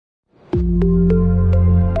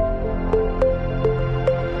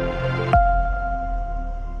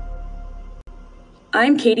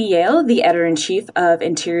I'm Katie Yale, the editor-in-chief of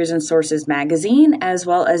Interiors and Sources magazine, as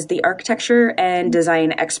well as the architecture and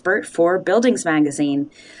design expert for Buildings magazine.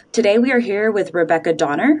 Today we are here with Rebecca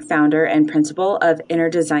Donner, founder and principal of Inner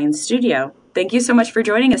Design Studio. Thank you so much for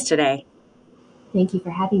joining us today. Thank you for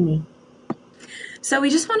having me. So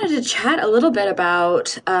we just wanted to chat a little bit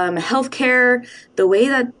about healthcare, the way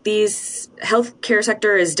that these healthcare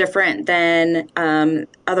sector is different than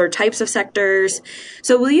other types of sectors.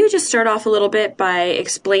 So will you just start off a little bit by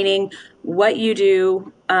explaining what you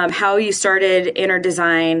do, how you started Inner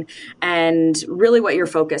Design, and really what your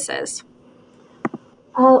focus is?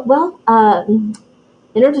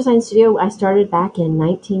 Inner Design Studio, I started back in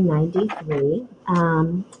 1993.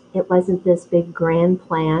 It wasn't this big grand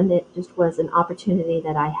plan. It just was an opportunity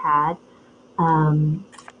that I had.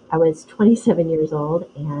 I was 27 years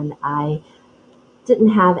old and I didn't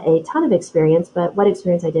have a ton of experience, but what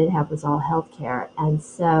experience I did have was all healthcare. And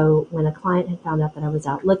so when a client had found out that I was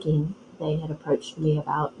out looking, they had approached me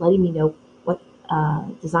about letting me know what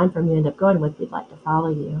design firm you end up going with. We'd like to follow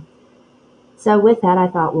you. So with that, I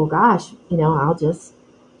thought, well, gosh, I'll just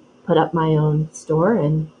put up my own store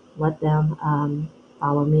and let them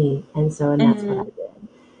follow me. And that's what I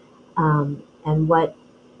did. And what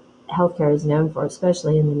healthcare is known for,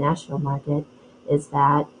 especially in the Nashville market, is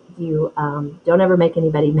that you don't ever make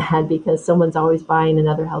anybody mad because someone's always buying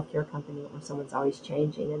another healthcare company or someone's always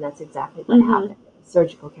changing. And that's exactly what happened.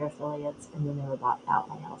 Surgical Care Affiliates, and then they were bought out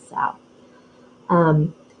by HealthSouth.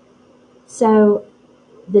 So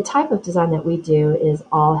the type of design that we do is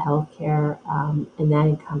all healthcare, and that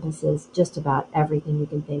encompasses just about everything you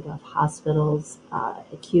can think of: hospitals,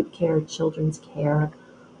 acute care, children's care,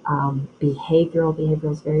 behavioral.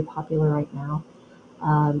 Behavioral is very popular right now.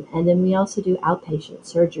 And then we also do outpatient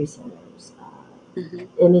surgery centers,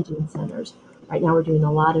 imaging centers. Right now we're doing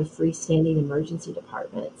a lot of freestanding emergency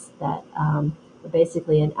departments that are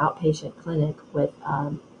basically an outpatient clinic with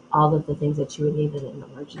all of the things that you would need in an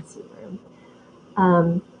emergency room.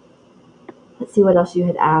 Let's see what else you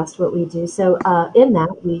had asked, what we do. So in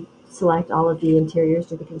that, we select all of the interiors,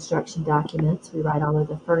 do the construction documents. We write all of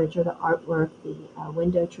the furniture, the artwork, the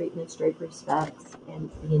window treatments, drapery specs,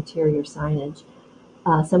 and the interior signage.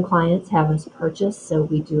 Some clients have us purchase, so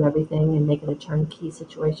we do everything and make it a turnkey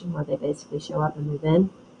situation where they basically show up and move in.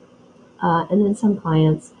 And then some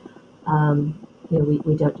clients,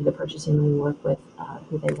 we don't do the purchasing. We work with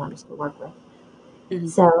who they want us to work with.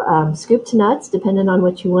 So scoop to nuts, depending on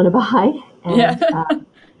what you want to buy. And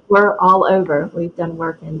we're all over. We've done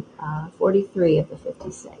work in 43 of the 50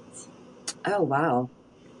 states. Oh, wow.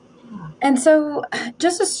 Yeah. And so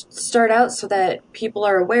just to start out so that people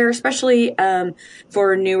are aware, especially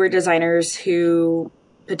for newer designers who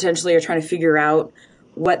potentially are trying to figure out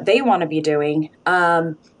what they want to be doing,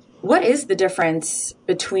 what is the difference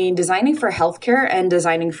between designing for healthcare and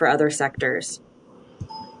designing for other sectors?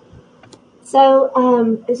 So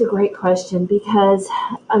it's a great question because,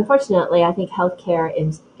 unfortunately, I think healthcare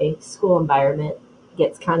in a school environment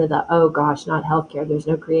gets kind of the, oh gosh, not healthcare. There's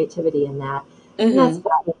no creativity in that. And that's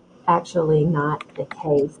actually not the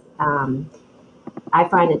case. I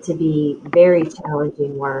find it to be very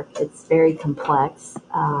challenging work. It's very complex.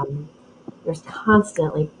 There's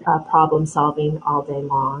constantly problem solving all day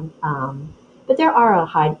long. But there are a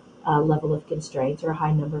high level of constraints or a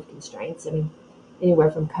high number of constraints. I mean,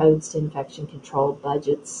 anywhere from codes to infection control,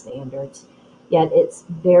 budgets, standards. Yet it's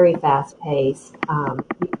very fast paced.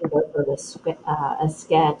 You can go from a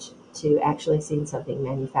sketch to actually seeing something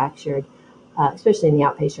manufactured, especially in the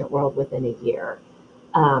outpatient world, within a year.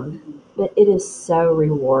 But it is so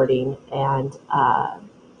rewarding, and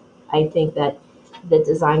I think that the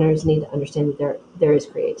designers need to understand that there is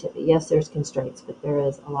creativity. Yes, there's constraints, but there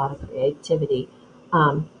is a lot of creativity.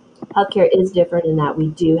 Healthcare is different in that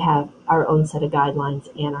we do have our own set of guidelines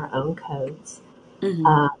and our own codes.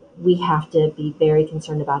 We have to be very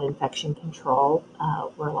concerned about infection control,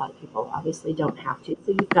 where a lot of people obviously don't have to.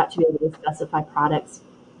 So you've got to be able to specify products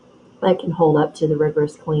that can hold up to the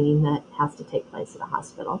rigorous cleaning that has to take place at a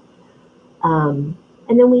hospital. And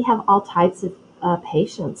then we have all types of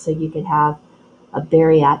patients. So you could have a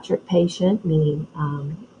bariatric patient, meaning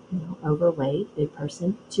overweight, big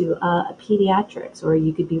person, to a pediatrics, or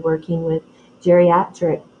you could be working with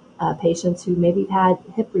geriatric patients who maybe had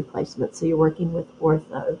hip replacements. So you're working with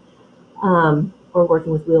ortho, or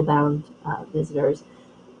working with wheel-bound visitors.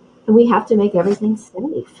 And we have to make everything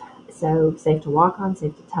safe. So safe to walk on,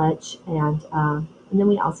 safe to touch, and then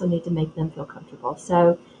we also need to make them feel comfortable.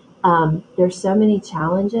 So there's so many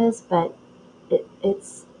challenges, but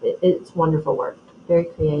it's wonderful work, very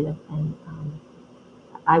creative, and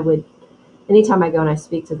I would anytime I go and I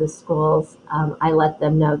speak to the schools, I let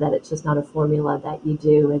them know that it's just not a formula that you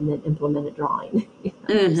do and then implement a drawing.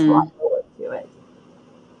 There's a lot more work to it.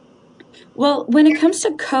 Well, when it comes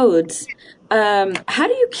to codes, how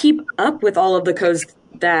do you keep up with all of the codes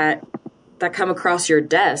that come across your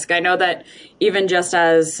desk? I know that even just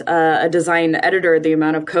as a design editor, the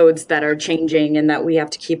amount of codes that are changing and that we have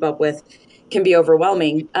to keep up with can be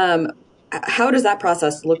overwhelming. How does that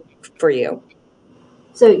process look for you?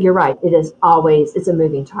 So you're right. It's a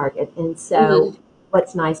moving target. And so Mm-hmm.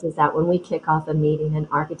 what's nice is that when we kick off a meeting, an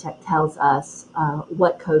architect tells us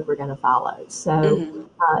what code we're going to follow. So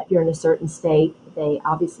Mm-hmm. if you're in a certain state, they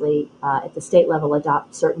obviously at the state level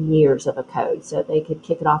adopt certain years of a code. So they could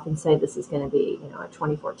kick it off and say this is going to be, a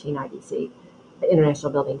 2014 IBC, the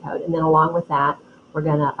International Building Code. And then along with that, we're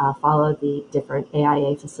going to follow the different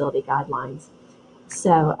AIA facility guidelines.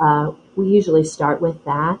 So we usually start with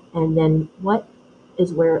that, and then what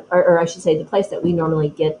is where, or I should say, the place that we normally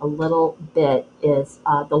get a little bit is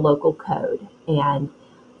the local code. And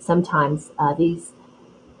sometimes these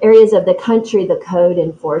areas of the country, the code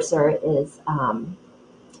enforcer is,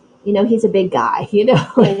 he's a big guy,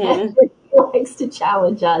 Mm-hmm. he likes to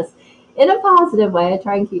challenge us in a positive way. I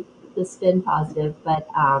try and keep the spin positive, but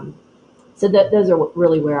so those are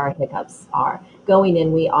really where our hiccups are. Going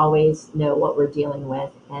in, we always know what we're dealing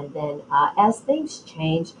with. And then as things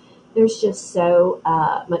change, there's just so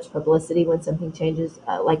much publicity when something changes,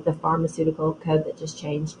 like the pharmaceutical code that just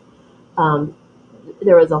changed. Um,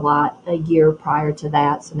 there was a lot a year prior to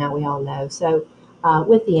that, so now we all know. So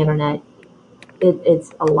with the internet,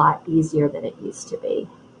 it's a lot easier than it used to be.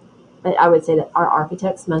 But I would say that our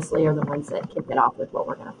architects mostly are the ones that kick it off with what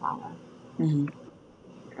we're going to follow. Mm-hmm.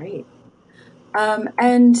 Great.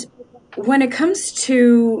 And when it comes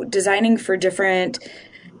to designing for different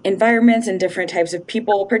environments and different types of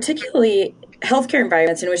people, particularly healthcare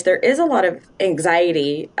environments in which there is a lot of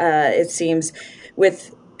anxiety, it seems,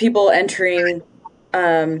 with people entering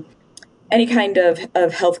um, any kind of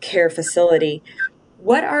healthcare facility,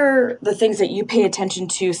 what are the things that you pay attention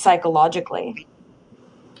to psychologically?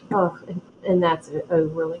 Oh, and that's a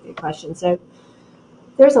really good question. So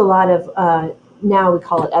there's a lot of now we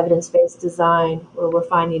call it evidence-based design, where we're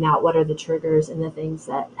finding out what are the triggers and the things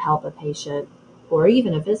that help a patient or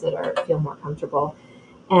even a visitor feel more comfortable.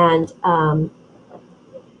 And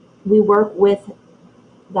we work with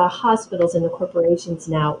the hospitals and the corporations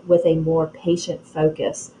now with a more patient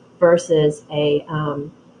focus versus a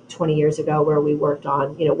 20 years ago where we worked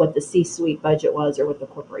on what the C-suite budget was or what the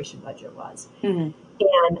corporation budget was. Mm-hmm.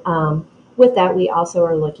 And with that, we also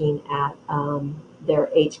are looking at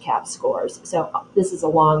their HCAP scores. So this is a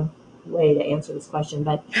long way to answer this question,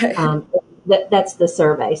 but that's the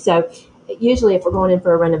survey. So usually if we're going in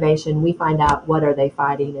for a renovation, we find out what are they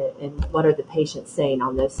fighting and what are the patients saying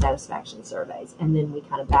on those satisfaction surveys. And then we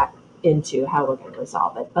kind of back into how we're going to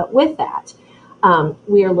resolve it. But with that,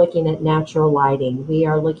 we are looking at natural lighting. We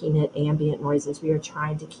are looking at ambient noises. We are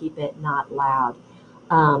trying to keep it not loud.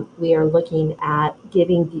 We are looking at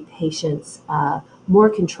giving the patients more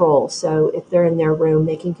control. So if they're in their room,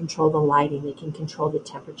 they can control the lighting, they can control the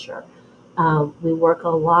temperature. We work a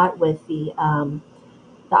lot with the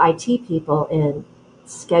IT people in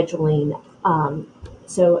scheduling. On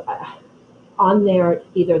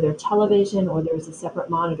either their television or there's a separate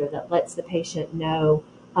monitor that lets the patient know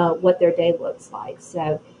what their day looks like.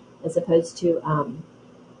 So as opposed to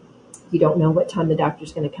you don't know what time the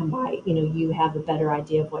doctor's going to come by. You have a better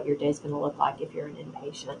idea of what your day's going to look like if you're an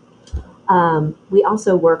inpatient. We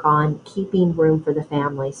also work on keeping room for the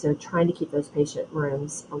family, so trying to keep those patient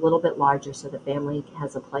rooms a little bit larger so the family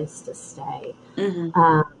has a place to stay.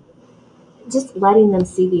 Mm-hmm. Just letting them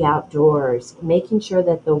see the outdoors, making sure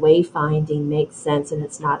that the wayfinding makes sense and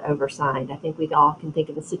it's not oversigned. I think we all can think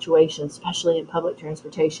of a situation, especially in public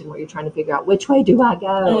transportation, where you're trying to figure out which way do I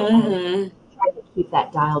go, Mm-hmm. and trying to keep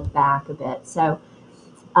that dialed back a bit. So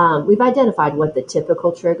we've identified what the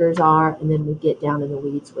typical triggers are, and then we get down in the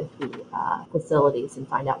weeds with the facilities and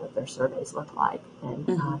find out what their surveys look like and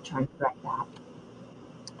Mm-hmm. try and correct that.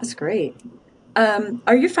 That's great.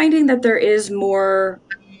 Are you finding that there is more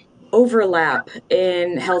overlap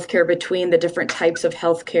in healthcare between the different types of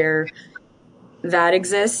healthcare that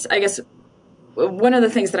exists? I guess one of the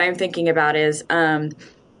things that I'm thinking about is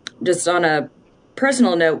just on a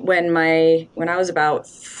personal note, when I was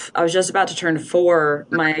just about to turn 4,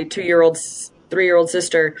 my 2-year-old, 3-year-old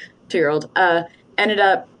sister, 2-year-old, ended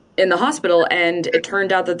up in the hospital, and it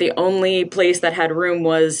turned out that the only place that had room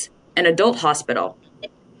was an adult hospital,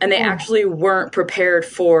 and they Oh, actually weren't prepared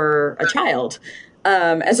for a child.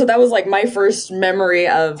 And so that was like my first memory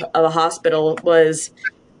of a hospital was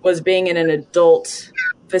being in an adult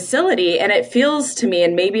facility, and it feels to me,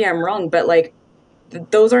 and maybe I'm wrong, but like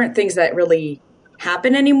those aren't things that really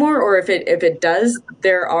happen anymore. Or if it does,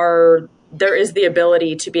 there is the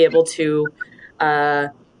ability to be able to, uh,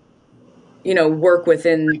 work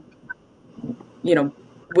within,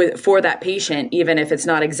 for that patient, even if it's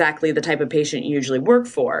not exactly the type of patient you usually work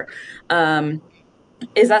for. Um,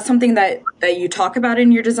 is that something that you talk about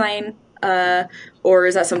in your design, or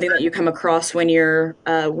is that something that you come across when you're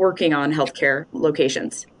working on healthcare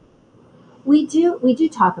locations? We do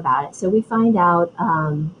talk about it. So we find out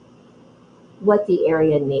what the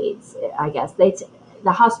area needs. I guess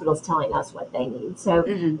the hospital's telling us what they need. So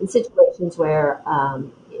Hmm. in situations where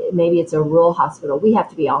maybe it's a rural hospital, we have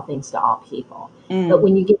to be all things to all people. But Mm.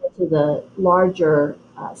 when you get into the larger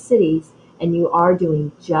cities and you are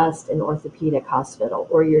doing just an orthopedic hospital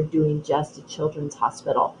or you're doing just a children's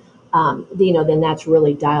hospital, then that's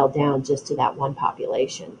really dialed down just to that one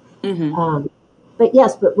population. Hmm. Um, but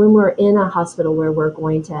yes, but when we're in a hospital where we're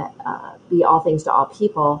going to be all things to all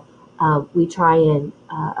people, we try and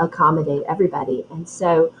accommodate everybody. And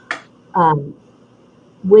so, um,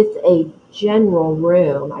 with a general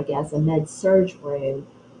room, I guess a med surge room,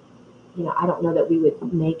 I don't know that we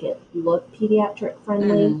would make it look pediatric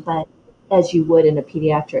friendly, Hmm. but as you would in a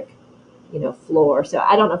pediatric, floor. So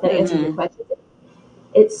I don't know if that answers your Hmm. question.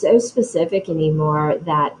 It's so specific anymore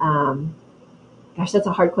that gosh, that's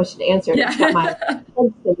a hard question to answer. And Yeah. it's got my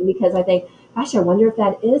head spinning because I think, gosh, I wonder if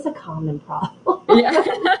that is a common problem. Yeah.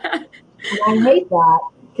 And I hate that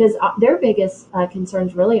because their biggest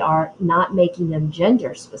concerns really are not making them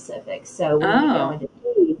gender specific. So when you go Oh, into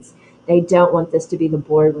peds, they don't want this to be the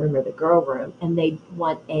boy room or the girl room, and they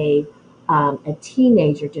want a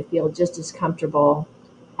teenager to feel just as comfortable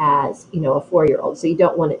as a 4-year old. So you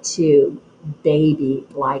don't want it to baby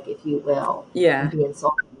like, if you will, and yeah. be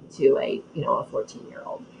insulting to a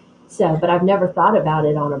 14-year-old. So, but I've never thought about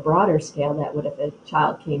it on a broader scale. That what if a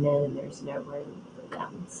child came in and there's no room for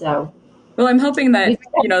them? So Well, I'm hoping you that,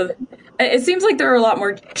 it seems like there are a lot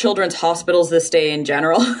more children's hospitals this day in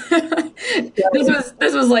general.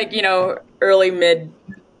 This was like, early mid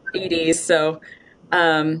 80s, so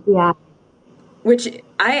um yeah, which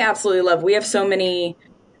I absolutely love. We have so many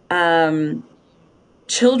um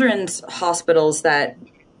children's hospitals that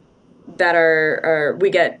we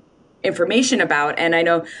get information about. And I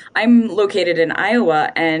know I'm located in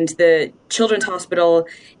Iowa, and the children's hospital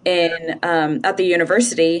in at the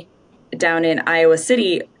university down in Iowa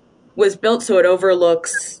City was built so it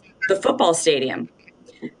overlooks the football stadium.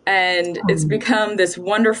 And it's um, become this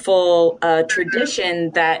wonderful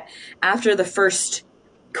tradition that after the first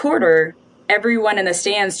quarter, everyone in the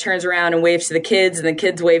stands turns around and waves to the kids, and the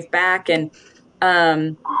kids wave back.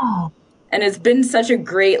 Um, oh, and it's been such a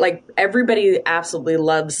great, like, everybody absolutely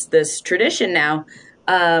loves this tradition now.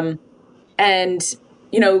 um and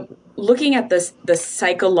looking at the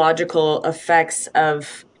psychological effects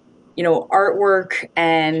of artwork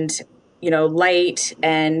and light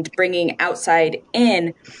and bringing outside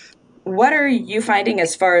in, what are you finding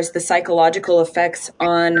as far as the psychological effects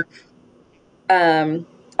on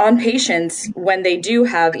patients when they do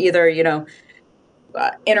have either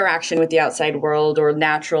interaction with the outside world or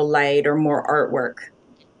natural light or more artwork?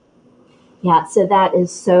 yeah. So that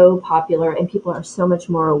is so popular, and people are so much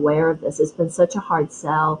more aware of this. It's been such a hard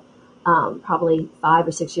sell, probably 5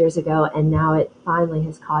 or 6 years ago, and now it finally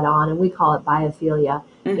has caught on. And we call it biophilia,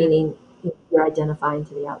 Hmm. meaning you're identifying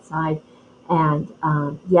to the outside. And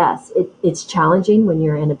yes, it's challenging when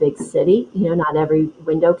you're in a big city. Not every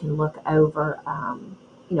window can look over,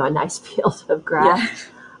 a nice field of grass.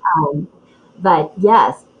 Yeah. Um, but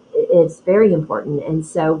yes, it's very important. And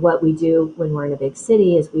so what we do when we're in a big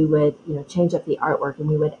city is we would, change up the artwork, and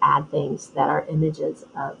we would add things that are images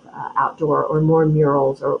of outdoor or more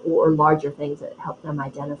murals or larger things that help them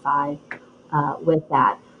identify with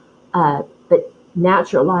that. But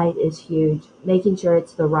natural light is huge. Making sure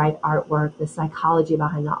it's the right artwork, the psychology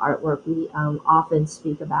behind the artwork. We often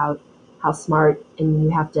speak about how smart, and you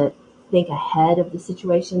have to think ahead of the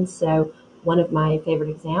situation. So one of my favorite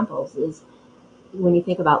examples is when you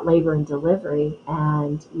think about labor and delivery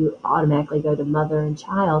and you automatically go to mother and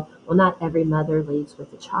child. Well, not every mother leaves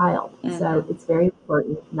with a child. So Hmm. it's very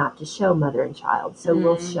important not to show mother and child. So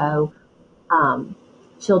we'll Hmm. show um,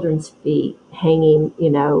 children's feet hanging,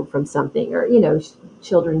 from something, or,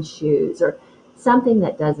 children's shoes, or something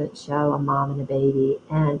that doesn't show a mom and a baby.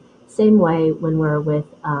 And same way when we're with,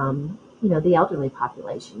 the elderly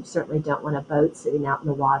population, you certainly don't want a boat sitting out in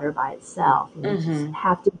the water by itself. You just Hmm.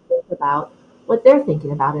 have to think about what they're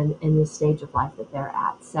thinking about in the stage of life that they're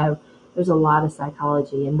at. So there's a lot of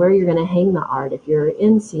psychology and where you're going to hang the art. If you're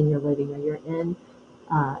in senior living or you're in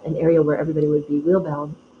an area where everybody would be wheelchair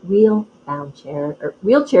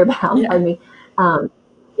bound, Yeah. pardon me,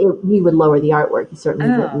 he would lower the artwork. He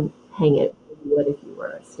certainly Oh. wouldn't hang it as you would if you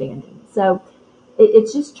were standing. So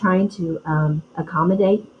it's just trying to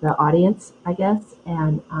accommodate the audience, I guess,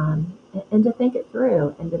 and to think it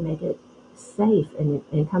through and to make it safe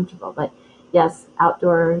and comfortable. But yes,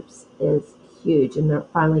 outdoors is huge, and they're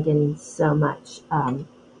finally getting so much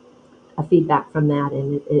feedback from that,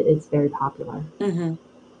 and it's very popular. Hmm.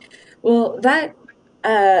 Well, that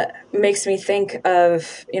makes me think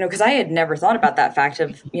of, because I had never thought about that fact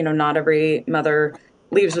of, not every mother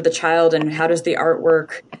leaves with a child, and how does the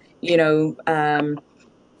artwork, you know,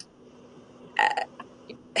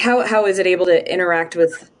 how is it able to interact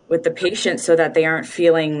with the patient so that they aren't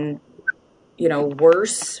feeling,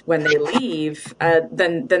 worse when they leave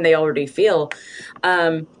than they already feel.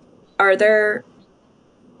 Um, are there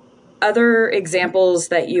other examples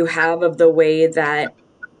that you have of the way that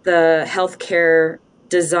the healthcare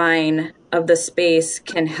design of the space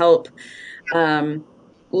can help um,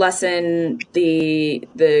 lessen the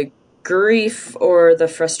grief or the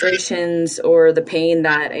frustrations or the pain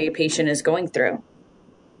that a patient is going through?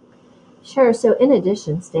 Sure. So, in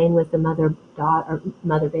addition, staying with the mother daughter,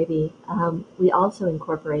 mother baby, we also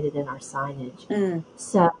incorporated in our signage. Mm,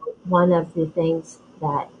 So, one of the things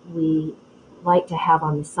that we like to have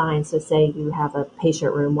on the sign, so say you have a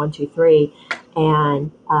patient room 123,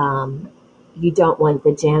 and you don't want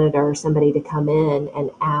the janitor or somebody to come in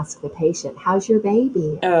and ask the patient, "How's your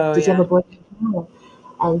baby?" Or, oh "Did you have yeah. a boy or girl?"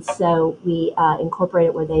 And so we incorporate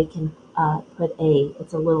it where they can put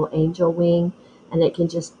it's a little angel wing, and it can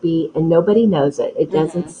just be, and nobody knows it. It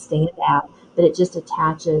doesn't Hmm. stand out, but it just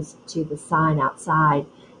attaches to the sign outside.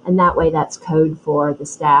 And that way, that's code for the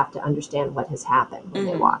staff to understand what has happened when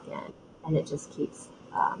they Hmm. walk in. And it just keeps,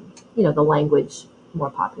 the language more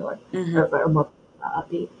popular Hmm. or more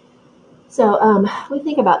upbeat. So we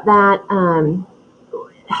think about that.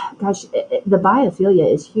 Gosh, the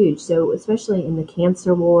biophilia is huge. So especially in the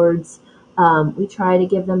cancer wards, we try to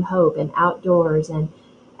give them hope and outdoors, and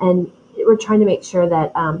we're trying to make sure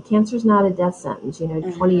that cancer is not a death sentence.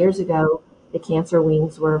 20 Hmm. years ago, the cancer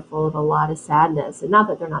wings were full of a lot of sadness, and not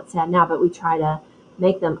that they're not sad now, but we try to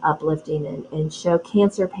make them uplifting and show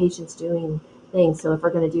cancer patients doing things. So if we're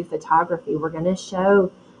going to do photography, we're going to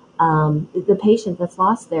show the patient that's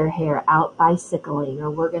lost their hair out bicycling, or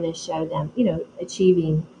we're going to show them,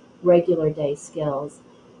 achieving regular day skills.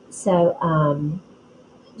 So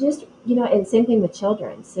just, and same thing with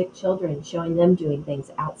children, sick children, showing them doing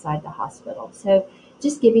things outside the hospital. So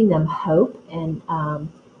just giving them hope, and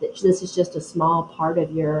that this is just a small part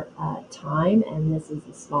of your time, and this is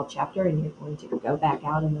a small chapter, and you're going to go back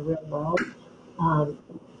out in the real world. Um,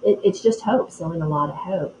 it's just hope, selling a lot of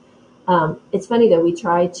hope. It's funny though, we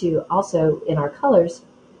try to also in our colors,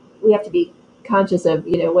 we have to be conscious of,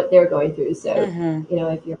 what they're going through. So, Hmm.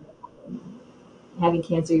 if you're having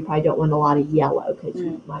cancer, you probably don't want a lot of yellow because you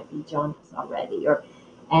Hmm. might be jaundiced already.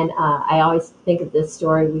 And I always think of this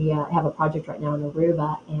story. We have a project right now in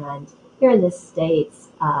Aruba, and here in the States,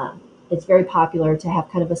 it's very popular to have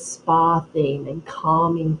kind of a spa theme and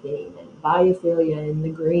calming theme and biophilia in the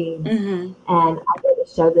greens. Hmm. And I going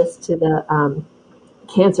to show this to the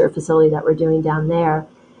cancer facility that we're doing down there.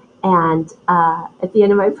 And at the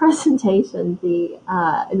end of my presentation, the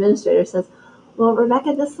administrator says, "Well,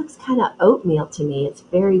 Rebecca, this looks kind of oatmeal to me. It's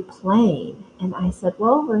very plain." And I said,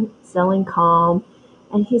 "Well, we're selling calm."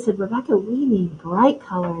 And he said, "Rebecca, we need bright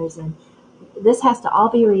colors, and this has to all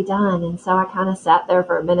be redone." And so I kind of sat there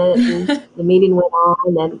for a minute, and the meeting went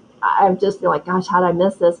on, and I just feel like, gosh, how did I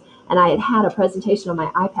miss this? And I had a presentation on my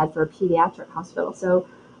iPad for a pediatric hospital. So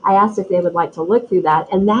I asked if they would like to look through that,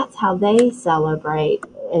 and that's how they celebrate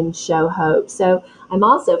and show hope. So I'm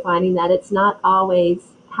also finding that it's not always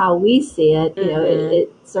how we see it. Hmm.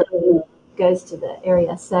 It certainly goes to the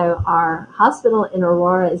area. So our hospital in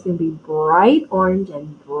Aurora is going to be bright orange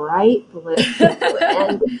and bright blue,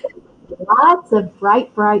 and lots of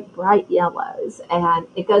bright, bright, bright yellows. And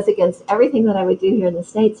it goes against everything that I would do here in the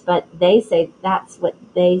States, but they say that's what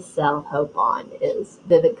they sell hope on, is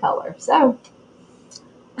vivid color. So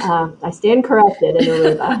I stand corrected in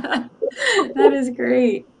Aruba. That is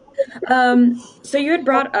great. So you had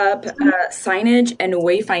brought up signage and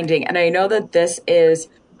wayfinding, and I know that this is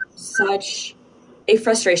such a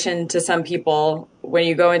frustration to some people when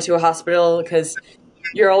you go into a hospital because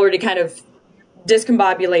you're already kind of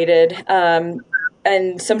discombobulated,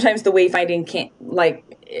 and sometimes the wayfinding can't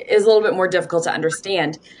is a little bit more difficult to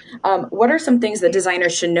understand. What are some things that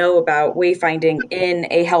designers should know about wayfinding in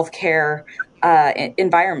a healthcare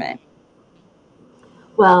environment?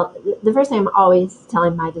 Well, the first thing I'm always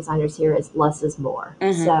telling my designers here is less is more.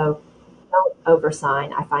 Mm-hmm. So don't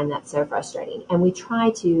oversign. I find that so frustrating. And we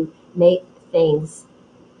try to make things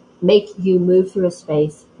make you move through a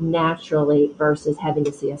space naturally versus having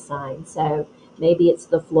to see a sign. So maybe it's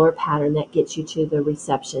the floor pattern that gets you to the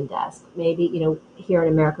reception desk. Maybe, here in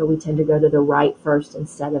America, we tend to go to the right first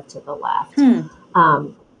instead of to the left. Hmm.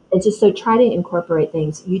 And just so try to incorporate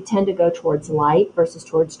things. You tend to go towards light versus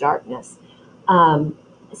towards darkness. Um,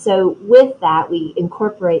 so with that, we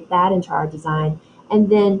incorporate that into our design and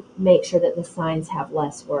then make sure that the signs have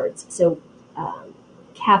less words. So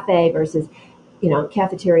cafe versus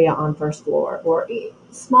cafeteria on first floor, or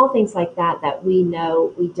small things like that that we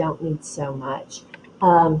know we don't need so much.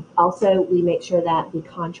 Also, we make sure that the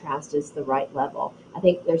contrast is the right level. I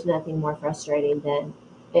think there's nothing more frustrating than,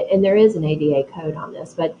 and there is an ADA code on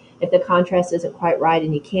this, but if the contrast isn't quite right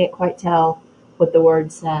and you can't quite tell what the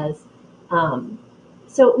word says.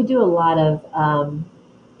 So we do a lot of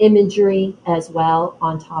imagery as well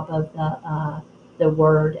on top of the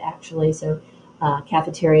word actually. So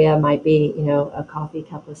cafeteria might be, a coffee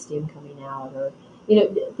cup with steam coming out, or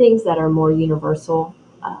things that are more universal.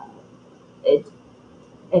 It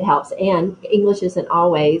it helps, and English isn't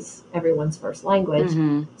always everyone's first language.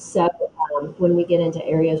 Mm-hmm. So when we get into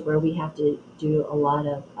areas where we have to do a lot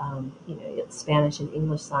of Spanish and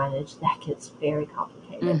English signage, that gets very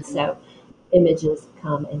complicated. Mm-hmm. So images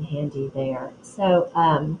come in handy there. So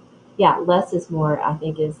yeah, less is more, I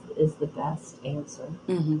think, is the best answer.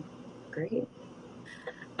 Mm-hmm. Great.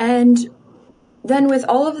 And then with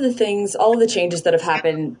all of the things, all of the changes that have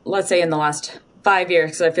happened, let's say in the last 5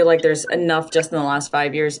 years, because I feel like there's enough just in the last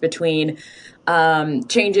 5 years between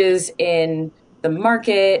changes in the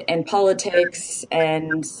market and politics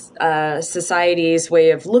and society's way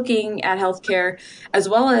of looking at healthcare, as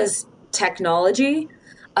well as technology.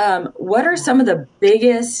 What are some of the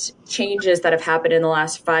biggest changes that have happened in the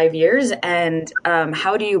last 5 years, and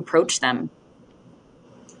how do you approach them?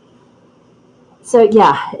 So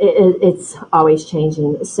yeah, it's always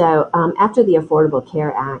changing. So after the Affordable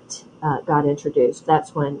Care Act got introduced,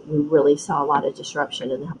 that's when we really saw a lot of disruption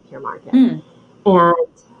in the healthcare market. Mm. And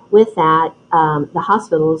with that, the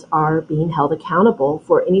hospitals are being held accountable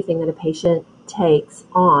for anything that a patient takes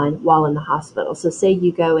on while in the hospital. So say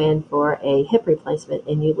you go in for a hip replacement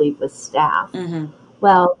and you leave with staph. Mm-hmm.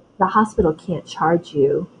 Well, the hospital can't charge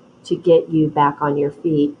you to get you back on your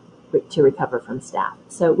feet to recover from staph.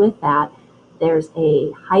 So with that, there's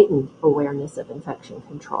a heightened awareness of infection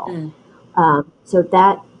control. Mm. So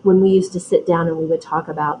that when we used to sit down and we would talk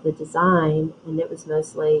about the design, and it was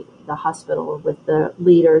mostly the hospital with the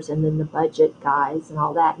leaders and then the budget guys and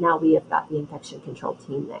all that. Now we have got the infection control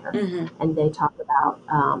team there, Mm-hmm. and they talk about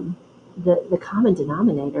the common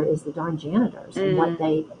denominator is the darn janitors and what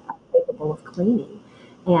they are capable of cleaning,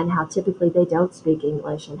 and how typically they don't speak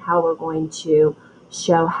English, and how we're going to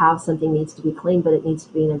show how something needs to be cleaned, but it needs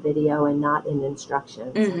to be in a video and not in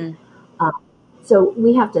instructions. Mm-hmm. So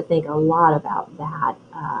we have to think a lot about that,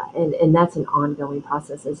 and that's an ongoing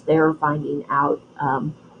process as they're finding out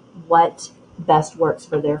what best works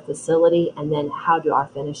for their facility, and then how do our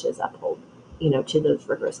finishes uphold, to those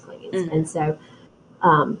rigorous cleanings. Mm-hmm. And so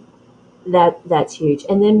that's huge.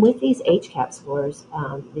 And then with these HCAP scores,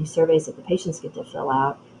 these surveys that the patients get to fill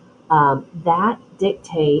out, that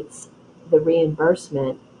dictates the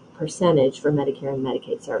reimbursement percentage for Medicare and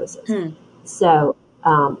Medicaid services. Hmm. So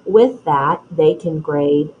with that, they can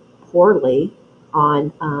grade poorly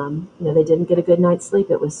on, they didn't get a good night's sleep.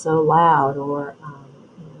 It was so loud, or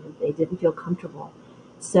they didn't feel comfortable.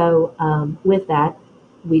 So with that,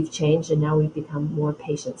 we've changed, and now we've become more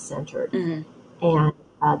patient-centered. Mm-hmm.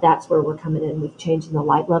 And that's where we're coming in. We've changed the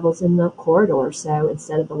light levels in the corridor. So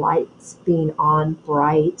instead of the lights being on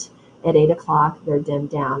bright at 8 o'clock, they're dimmed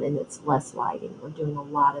down, and it's less lighting. We're doing a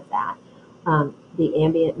lot of that. The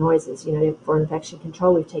ambient noises, for infection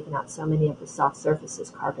control, we've taken out so many of the soft surfaces,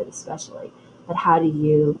 carpet especially. But how do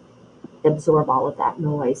you absorb all of that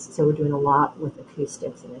noise? So we're doing a lot with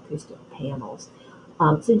acoustics and acoustic panels.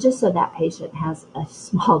 So just so that patient has a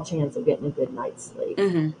small chance of getting a good night's sleep,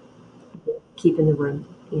 Mm-hmm. keeping the room,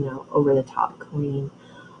 over the top clean.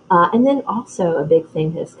 And then also a big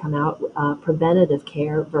thing has come out, preventative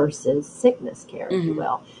care versus sickness care, if you Mm-hmm.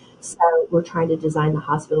 will. So we're trying to design the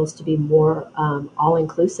hospitals to be more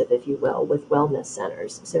all-inclusive, if you will, with wellness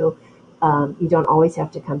centers. So you don't always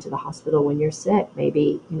have to come to the hospital when you're sick.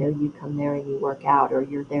 Maybe, you come there and you work out, or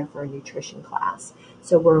you're there for a nutrition class.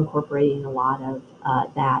 So we're incorporating a lot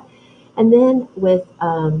of that. And then with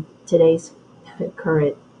today's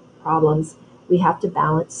current problems, we have to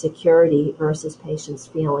balance security versus patients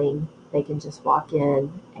feeling they can just walk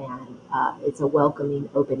in and it's a welcoming,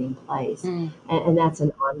 opening place. Mm. And that's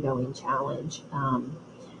an ongoing challenge.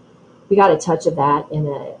 We got a touch of that in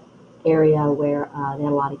an area where they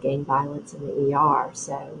had a lot of gang violence in the ER.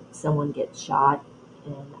 So someone gets shot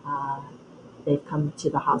and they've come to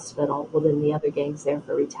the hospital. Well, then the other gang's there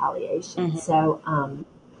for retaliation. Mm-hmm. So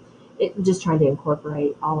just trying to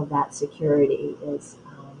incorporate all of that security is,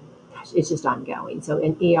 it's just ongoing. So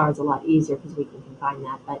in ER is a lot easier because we can confine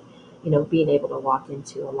that. But, being able to walk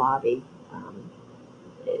into a lobby,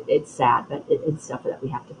 it's sad, but it's stuff that we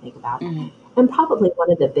have to think about. Mm-hmm. And probably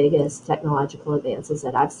one of the biggest technological advances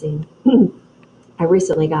that I've seen, I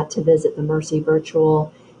recently got to visit the Mercy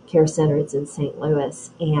Virtual Care Center. It's in St. Louis,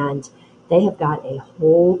 and they have got a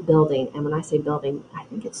whole building. And when I say building, I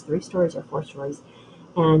think it's 3 stories or 4 stories.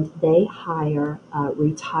 And they hire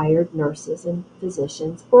retired nurses and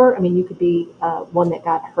physicians, or you could be one that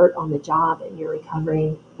got hurt on the job and you're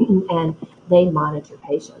recovering, and they monitor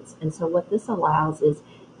patients. And so what this allows is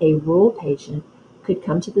a rural patient could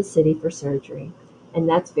come to the city for surgery, and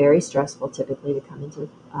that's very stressful typically to come into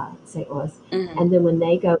St. Louis. Mm-hmm. And then when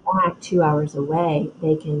they go back 2 hours away,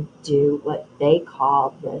 they can do what they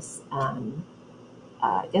call this,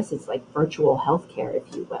 I guess it's like virtual healthcare,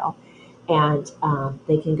 if you will. And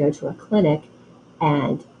they can go to a clinic,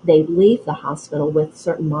 and they leave the hospital with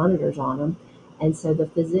certain monitors on them. And so the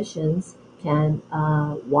physicians can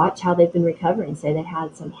watch how they've been recovering. Say they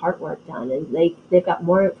had some heart work done, and they've got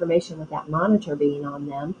more information with that monitor being on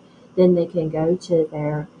them. Then they can go to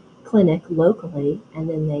their clinic locally, and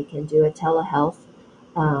then they can do a telehealth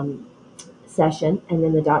session, and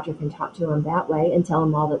then the doctor can talk to them that way and tell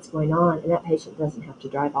them all that's going on, and that patient doesn't have to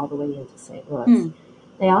drive all the way into St. Louis. Mm.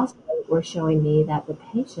 They also were showing me that the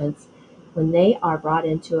patients, when they are brought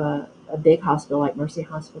into a big hospital like Mercy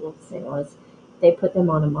Hospital in St. Louis, they put them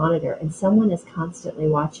on a monitor, and someone is constantly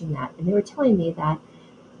watching that. And they were telling me that,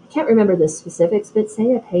 I can't remember the specifics, but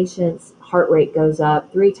say a patient's heart rate goes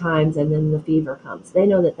up 3 times and then the fever comes. They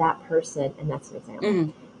know that person, and that's an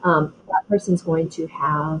example, Mm-hmm. That person's going to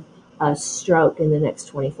have a stroke in the next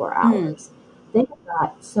 24 hours. They've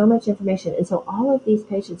got so much information. And so all of these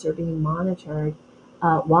patients are being monitored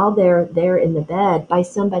while they're there in the bed by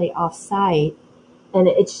somebody off site. And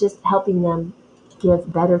it's just helping them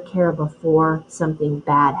give better care before something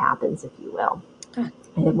bad happens, if you will,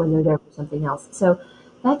 and when they're there for something else. So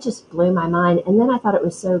that just blew my mind. And then I thought it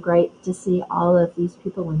was so great to see all of these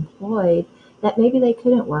people employed that maybe they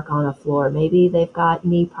couldn't work on a floor. Maybe they've got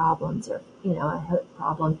knee problems or, a hip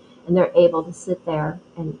problem, and they're able to sit there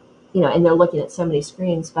and, and they're looking at so many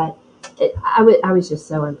screens. But I was just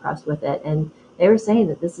so impressed with it. And they were saying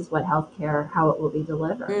that this is what healthcare, how it will be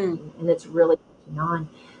delivered. And it's really catching on.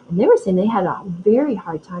 And they were saying they had a very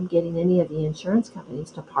hard time getting any of the insurance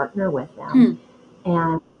companies to partner with them.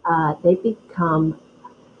 And they've become,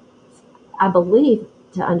 I believe,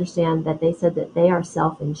 to understand that they said that they are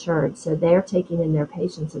self-insured. So they're taking in their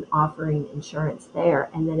patients and offering insurance there.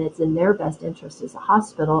 And then it's in their best interest as a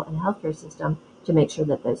hospital and a healthcare system to make sure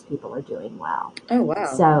that those people are doing well. Oh,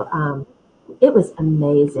 wow. So it was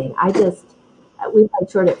amazing. We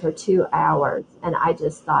toured it for 2 hours, and I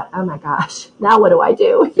just thought, oh my gosh, now what do I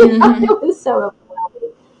do? Mm-hmm. It was so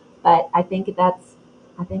overwhelming. But I think that's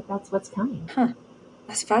what's coming. Huh.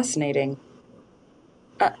 That's fascinating.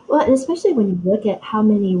 Well, and especially when you look at how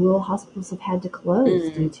many rural hospitals have had to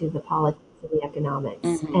close due to the politics and the economics.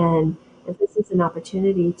 And if this is an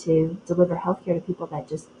opportunity to deliver healthcare to people that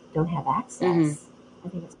just don't have access, I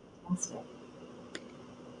think it's fantastic.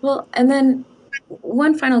 Well, and then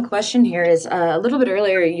one final question here is a little bit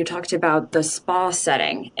earlier you talked about the spa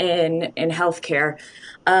setting in healthcare.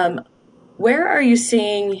 Where are you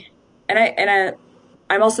seeing,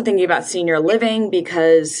 I'm also thinking about senior living,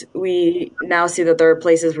 because we now see that there are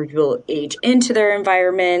places where people age into their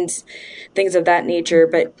environments, things of that nature.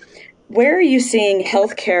 But where are you seeing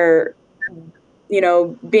healthcare,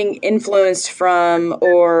 being influenced from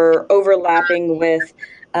or overlapping with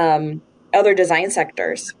other design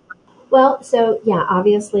sectors? Well, so yeah,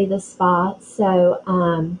 obviously the spa.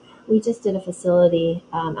 So we just did a facility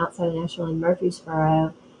outside of Nashville in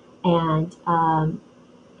Murfreesboro, and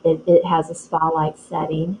it has a spa-like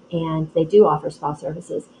setting, and they do offer spa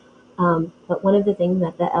services. But one of the things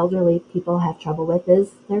that the elderly people have trouble with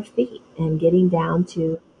is their feet and getting down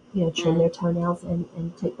to, trim their toenails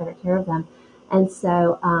and take better care of them. And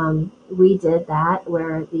so we did that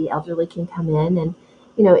where the elderly can come in and,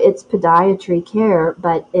 it's podiatry care,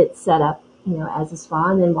 but it's set up, as a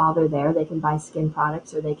spa. And then while they're there, they can buy skin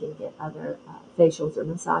products or they can get other facials or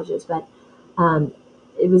massages. But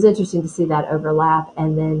it was interesting to see that overlap.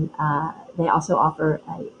 And then they also offer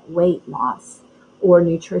a weight loss or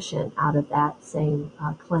nutrition out of that same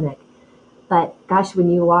clinic. But gosh,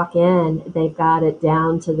 when you walk in, they've got it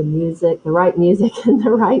down to the music, the right music and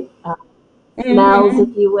the right smells, if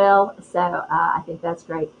Hmm. you will. So I think that's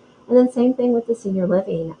great. And then same thing with the senior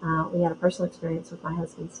living. We had a personal experience with my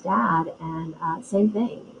husband's dad, and same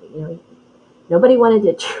thing. You know, nobody wanted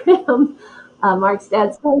to trim Mark's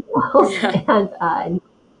dad's nails, Yeah. and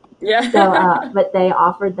so, Yeah. but they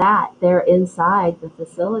offered that. They're inside the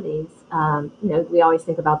facilities. We always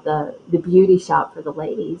think about the beauty shop for the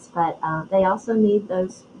ladies, but they also need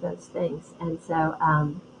those things. And so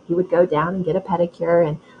he would go down and get a pedicure.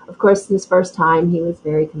 And of course, his first time, he was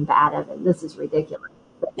very combative, and this is ridiculous.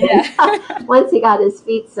 But then Yeah. once he got his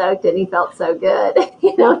feet soaked and he felt so good,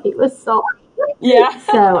 he was so Yeah.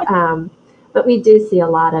 so. But we do see a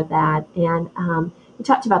lot of that, and we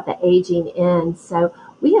talked about the aging in. So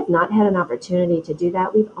we have not had an opportunity to do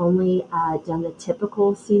that. We've only done the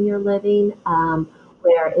typical senior living,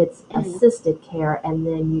 where it's Mhm. assisted care, and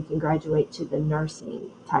then you can graduate to the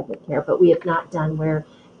nursing type of care. But we have not done where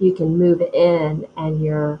you can move in and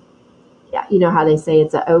you're, yeah, you know how they say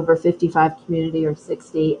it's an over 55 community or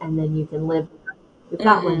 60, and then you can live. We've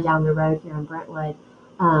got one Mhm. down the road here in Brentwood,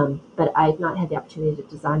 but I've not had the opportunity to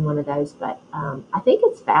design one of those. But I think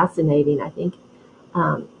it's fascinating. I think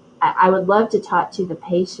um, I would love to talk to the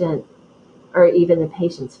patient or even the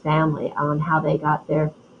patient's family on how they got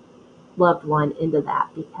their loved one into that,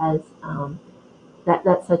 because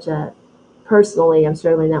that's such a personally, I'm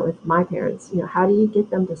struggling that with my parents. How do you get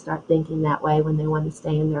them to start thinking that way when they want to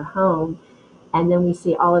stay in their home? And then we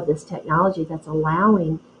see all of this technology that's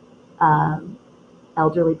allowing um,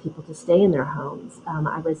 elderly people to stay in their homes.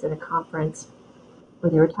 I was at a conference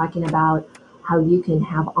where they were talking about how you can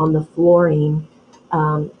have on the flooring,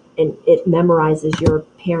 and it memorizes your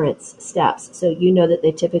parents' steps. So you know that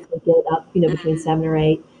they typically get up, between Mhm. 7 or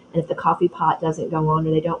 8. And if the coffee pot doesn't go on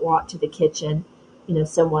or they don't walk to the kitchen,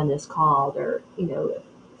 someone is called, or, if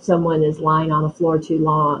someone is lying on the floor too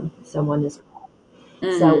long, someone is.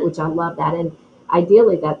 So, Mhm. which I love that. And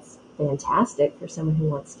ideally, that's fantastic for someone who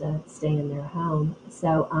wants to stay in their home.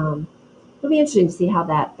 So, it'll be interesting to see how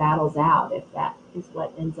that battles out. If that is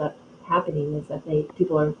what ends up happening, is that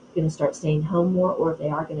people are going to start staying home more, or if they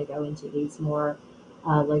are going to go into these more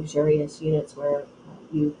luxurious units where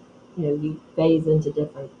you phase into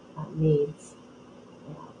different needs.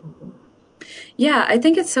 Yeah. Yeah, I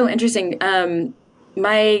think it's so interesting.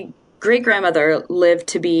 My great grandmother lived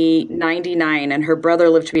to be 99 and her brother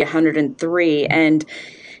lived to be 103. And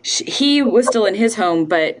he was still in his home,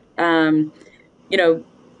 but, you know,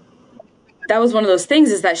 that was one of those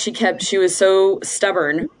things is that she was so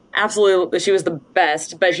stubborn. Absolutely, she was the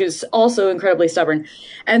best, but she was also incredibly stubborn.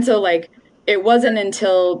 And so, like, it wasn't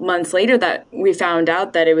until months later that we found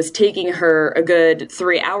out that it was taking her a good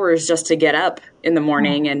 3 hours just to get up in the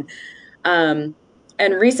morning. Um,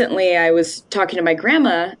 and recently I was talking to my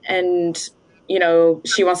grandma and,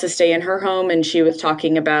 she wants to stay in her home and she was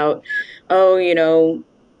talking about, oh,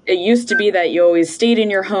 it used to be that you always stayed in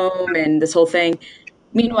your home and this whole thing.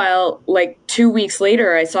 Meanwhile, like 2 weeks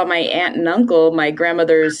later, I saw my aunt and uncle, my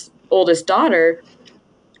grandmother's oldest daughter,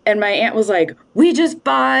 and my aunt was like, we just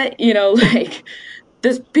bought, like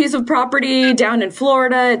this piece of property down in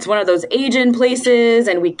Florida. It's one of those Asian places,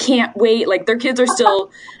 and we can't wait. Like, their kids are still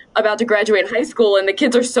about to graduate high school, and the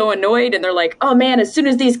kids are so annoyed, and they're like, oh man, as soon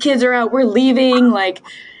as these kids are out, we're leaving. Like,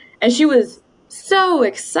 and she was so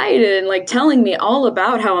excited and like telling me all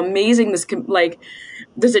about how amazing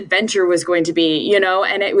this adventure was going to be,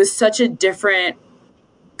 and it was such a different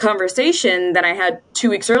conversation than I had 2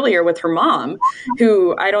 weeks earlier with her mom,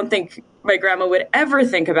 who I don't think my grandma would ever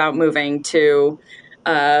think about moving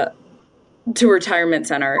uh, to a retirement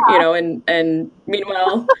center, and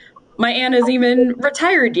meanwhile, my aunt isn't even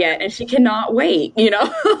retired yet, and she cannot wait.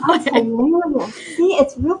 That's hilarious. See,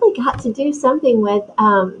 it's really got to do something with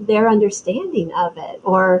their understanding of it,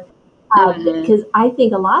 or Hmm. because I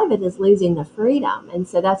think a lot of it is losing the freedom, and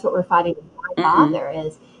so that's what we're fighting with my Hmm. father.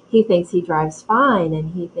 Is he thinks he drives fine, and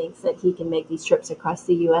he thinks that he can make these trips across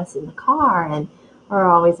the U.S. in the car, and we're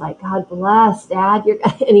always like, God bless, Dad,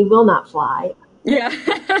 and he will not fly. Yeah.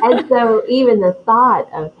 And so even the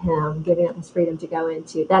thought of him giving up his freedom to go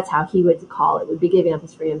into, that's how he would call it, would be giving up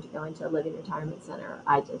his freedom to go into a living retirement center.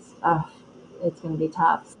 It's going to be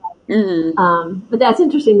tough. Hmm. But that's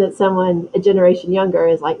interesting that someone a generation younger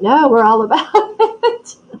is like, no, we're all about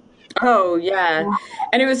it. Oh, yeah.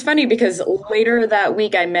 And it was funny because later that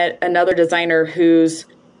week I met another designer whose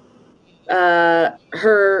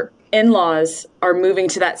her in-laws are moving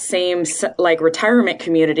to that same like retirement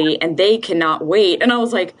community and they cannot wait. And I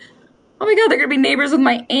was like, "Oh my God, they're going to be neighbors with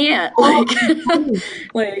my aunt." Oh, Like geez.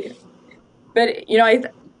 like But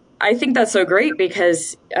I think that's so great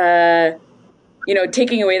because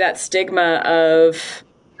taking away that stigma of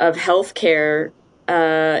healthcare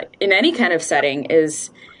in any kind of setting is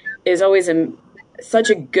always such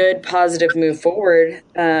a good positive move forward,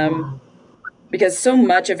 Yeah. because so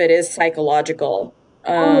much of it is psychological.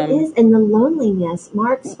 Oh, it is. And the loneliness.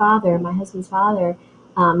 Mark's father, my husband's father,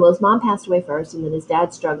 well, his mom passed away first, and then his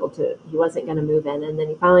dad struggled to, he wasn't going to move in. And then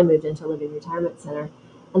he finally moved into a living retirement center.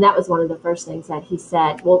 And that was one of the first things that he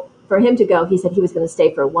said. Well, for him to go, he said he was going to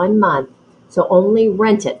stay for 1 month. So only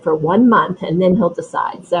rent it for 1 month and then he'll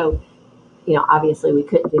decide. So, obviously we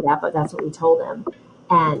couldn't do that, but that's what we told him.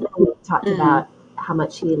 And he talked Hmm. about how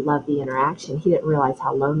much he loved the interaction. He didn't realize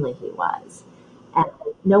how lonely he was. And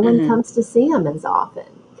no one Hmm. comes to see him as often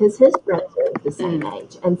because his friends are the same Hmm.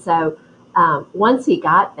 age. And so once he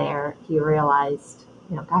got there, he realized,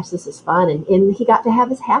 gosh, this is fun. And he got to have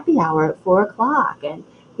his happy hour at 4 o'clock and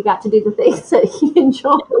he got to do the things that he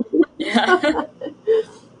enjoyed. Yeah.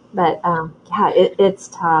 But yeah, it's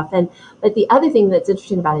tough. And but the other thing that's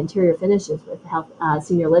interesting about interior finishes with health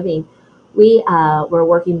senior living, we were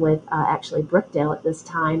working with actually Brookdale at this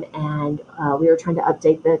time, and we were trying to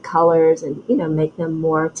update the colors and make them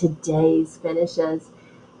more today's finishes.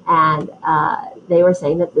 And they were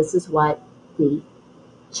saying that this is what the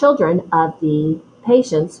children of the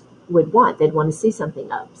patients would want. They'd want to see something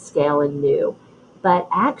upscale and new. But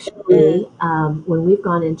Mm. actually, when we've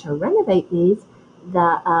gone in to renovate these,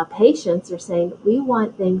 the patients are saying, we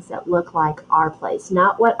want things that look like our place,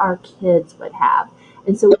 not what our kids would have.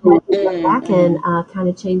 And so we had to go Mm. back and Mm. kind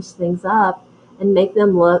of change things up and make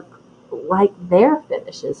them look like their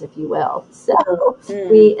finishes, if you will. So Mm.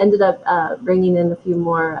 we ended up bringing in a few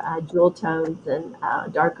more jewel tones and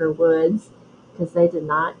darker woods because they did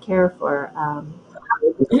not care for,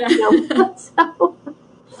 Yeah. so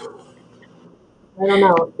I don't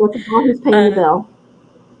know. What's the who's paying the uh, bill?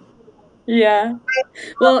 yeah.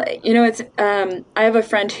 Well, it's I have a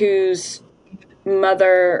friend whose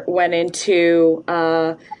mother went into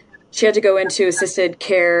she had to go into assisted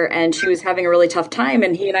care, and she was having a really tough time,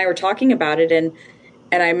 and he and I were talking about it, and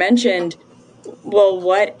I mentioned, well,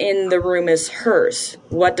 what in the room is hers?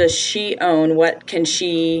 What does she own? What can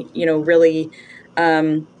she, really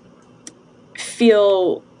um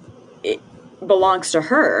feel it belongs to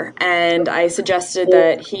her? And I suggested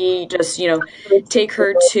that he just, take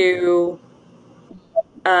her to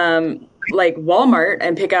like Walmart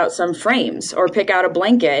and pick out some frames or pick out a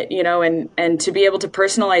blanket, and to be able to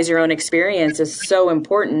personalize your own experience is so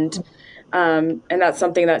important. And that's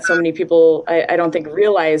something that so many people, I don't think,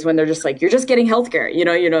 realize when they're just like, you're just getting healthcare,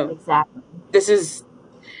 Exactly. this is,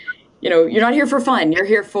 you're not here for fun. You're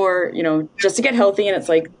here for, just to get healthy. And it's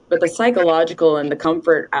like, but the psychological and the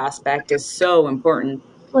comfort aspect is so important.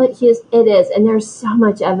 Well, it is, and there's so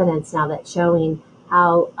much evidence now that's showing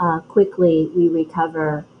how quickly we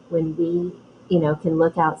recover when we, can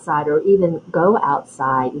look outside or even go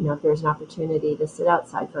outside. If there's an opportunity to sit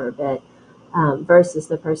outside for a bit, versus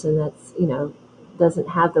the person that's, doesn't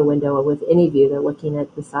have the window or with any view. They're looking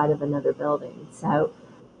at the side of another building. So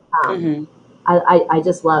um, Hmm. I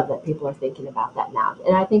just love that people are thinking about that now.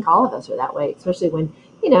 And I think all of us are that way, especially when,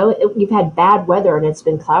 you've had bad weather and it's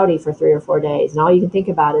been cloudy for 3 or 4 days. And all you can think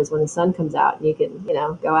about is when the sun comes out and you can,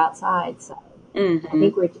 go outside. So I Hmm.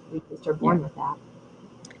 think we just are Yeah. born with that.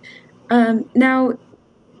 Now,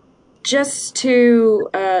 just to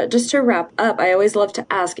wrap up, I always love to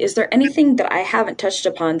ask, is there anything that I haven't touched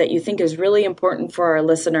upon that you think is really important for our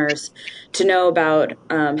listeners to know about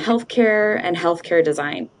healthcare and healthcare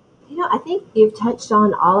design? I think you've touched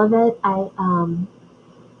on all of it. I,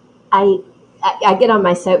 I get on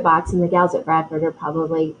my soapbox, and the gals at Bradford are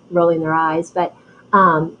probably rolling their eyes, but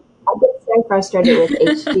I've been so frustrated with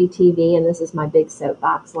HGTV, and this is my big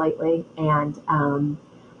soapbox lately. And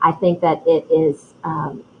I think that it is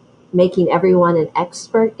making everyone an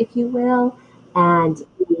expert, if you will, and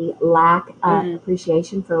we lack Hmm.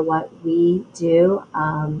 appreciation for what we do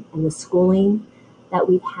and the schooling that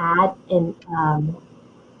we've had. And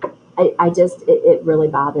I just, it really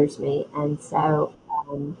bothers me. And so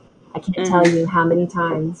I can't tell Hmm. you how many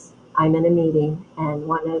times I'm in a meeting and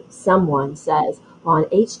someone says, well, on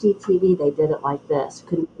HDTV, they did it like this.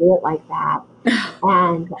 Could we do it like that?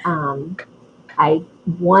 And I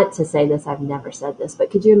want to say this, I've never said this, but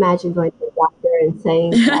could you imagine going to a doctor and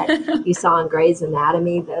saying that you saw in Grey's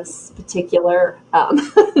Anatomy this particular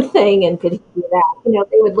thing and could he do that?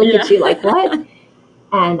 They would look at Yeah. you like, what?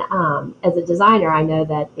 And as a designer, I know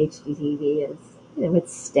that HGTV is,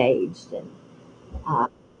 it's staged and uh,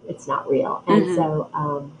 it's not real. And Hmm.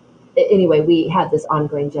 so, anyway, we had this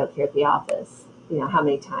ongoing joke here at the office. How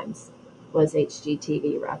many times? was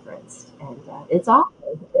HGTV referenced, and it's awful.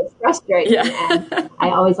 It's frustrating, and Yeah. I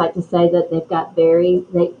always like to say that they've got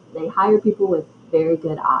they hire people with very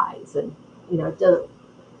good eyes, and I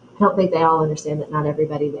don't think they all understand that not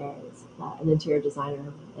everybody there is an interior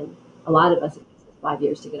designer, and a lot of us it takes us 5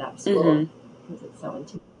 years to get out of school Hmm. because it's so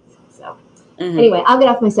intense. So Hmm. anyway, I'll get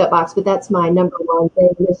off my soapbox, but that's my number one thing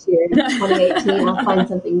this year, 2018. I'll find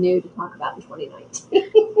something new to talk about in 2019.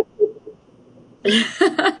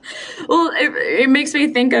 Well, it makes me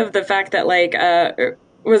think of the fact that like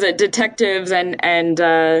was it detectives and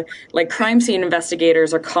like crime scene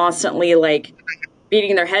investigators are constantly like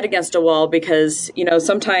beating their head against a wall because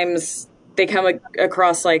sometimes they come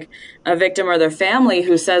across like a victim or their family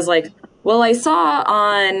who says like, well, I saw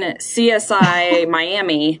on CSI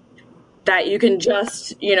Miami that you can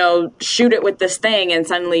just shoot it with this thing and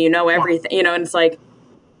suddenly Yeah. everything, and it's like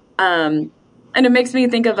and it makes me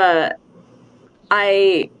think of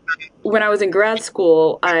I when I was in grad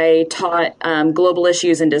school, I taught global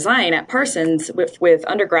issues and design at Parsons with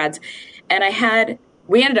undergrads, and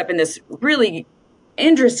we ended up in this really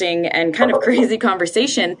interesting and kind of crazy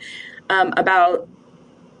conversation about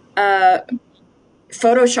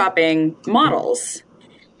photoshopping models,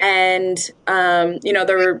 and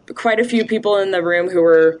there were quite a few people in the room who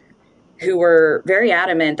were very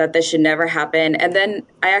adamant that this should never happen. And then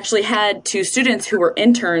I actually had two students who were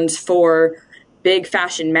interns for big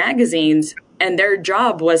fashion magazines, and their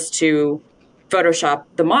job was to Photoshop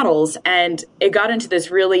the models. And it got into this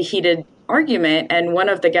really heated argument. And one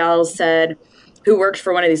of the gals said, who worked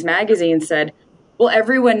for one of these magazines, said, well,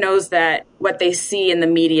 everyone knows that what they see in the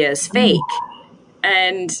media is fake.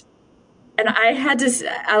 And I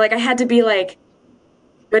had to be like,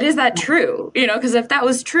 but is that true? Because if that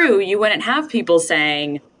was true, you wouldn't have people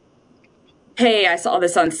saying, hey, I saw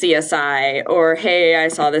this on CSI, or hey, I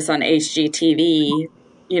saw this on HGTV.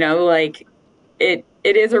 Like it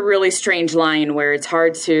is a really strange line where it's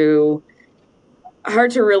hard to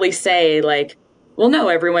really say like, well, no,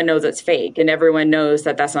 everyone knows it's fake and everyone knows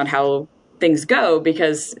that that's not how things go,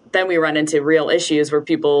 because then we run into real issues where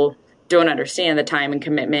people don't understand the time and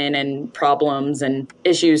commitment and problems and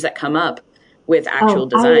issues that come up with actual Oh,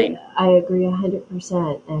 design. I agree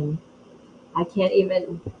 100%, and I can't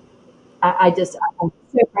even. I'm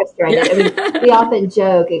so frustrated. I mean, we Yeah. often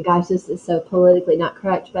joke, and gosh, this is so politically not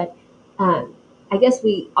correct, but I guess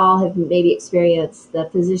we all have maybe experienced the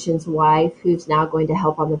physician's wife who's now going to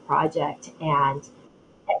help on the project, and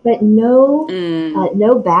but Mm,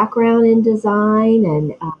 no background in design,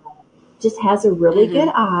 and just has a really good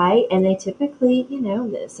hmm. eye, and they typically,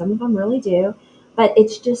 some of them really do, but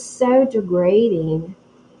it's just so degrading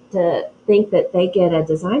to think that they get a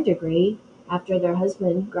design degree after their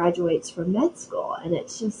husband graduates from med school, and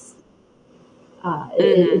it's just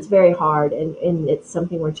it's Hmm. very hard, and it's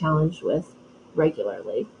something we're challenged with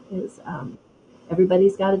regularly. Is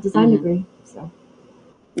everybody's got a design Hmm. degree, so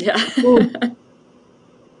Yeah. ooh,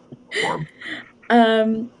 yeah.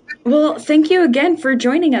 um, well, thank you again for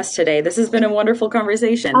joining us today. This has been a wonderful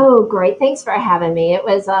conversation. Oh, great! Thanks for having me. It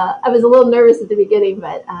was I was a little nervous at the beginning,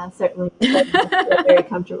 but certainly made me feel very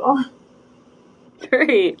comfortable.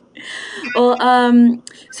 Great. Well,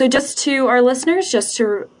 so just to our listeners, just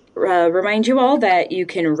to remind you all that you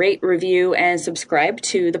can rate, review, and subscribe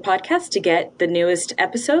to the podcast to get the newest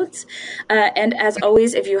episodes. And as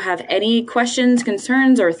always, if you have any questions,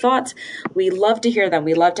 concerns, or thoughts, we love to hear them.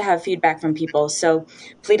 We love to have feedback from people. So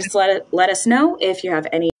please let us know if you have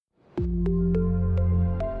any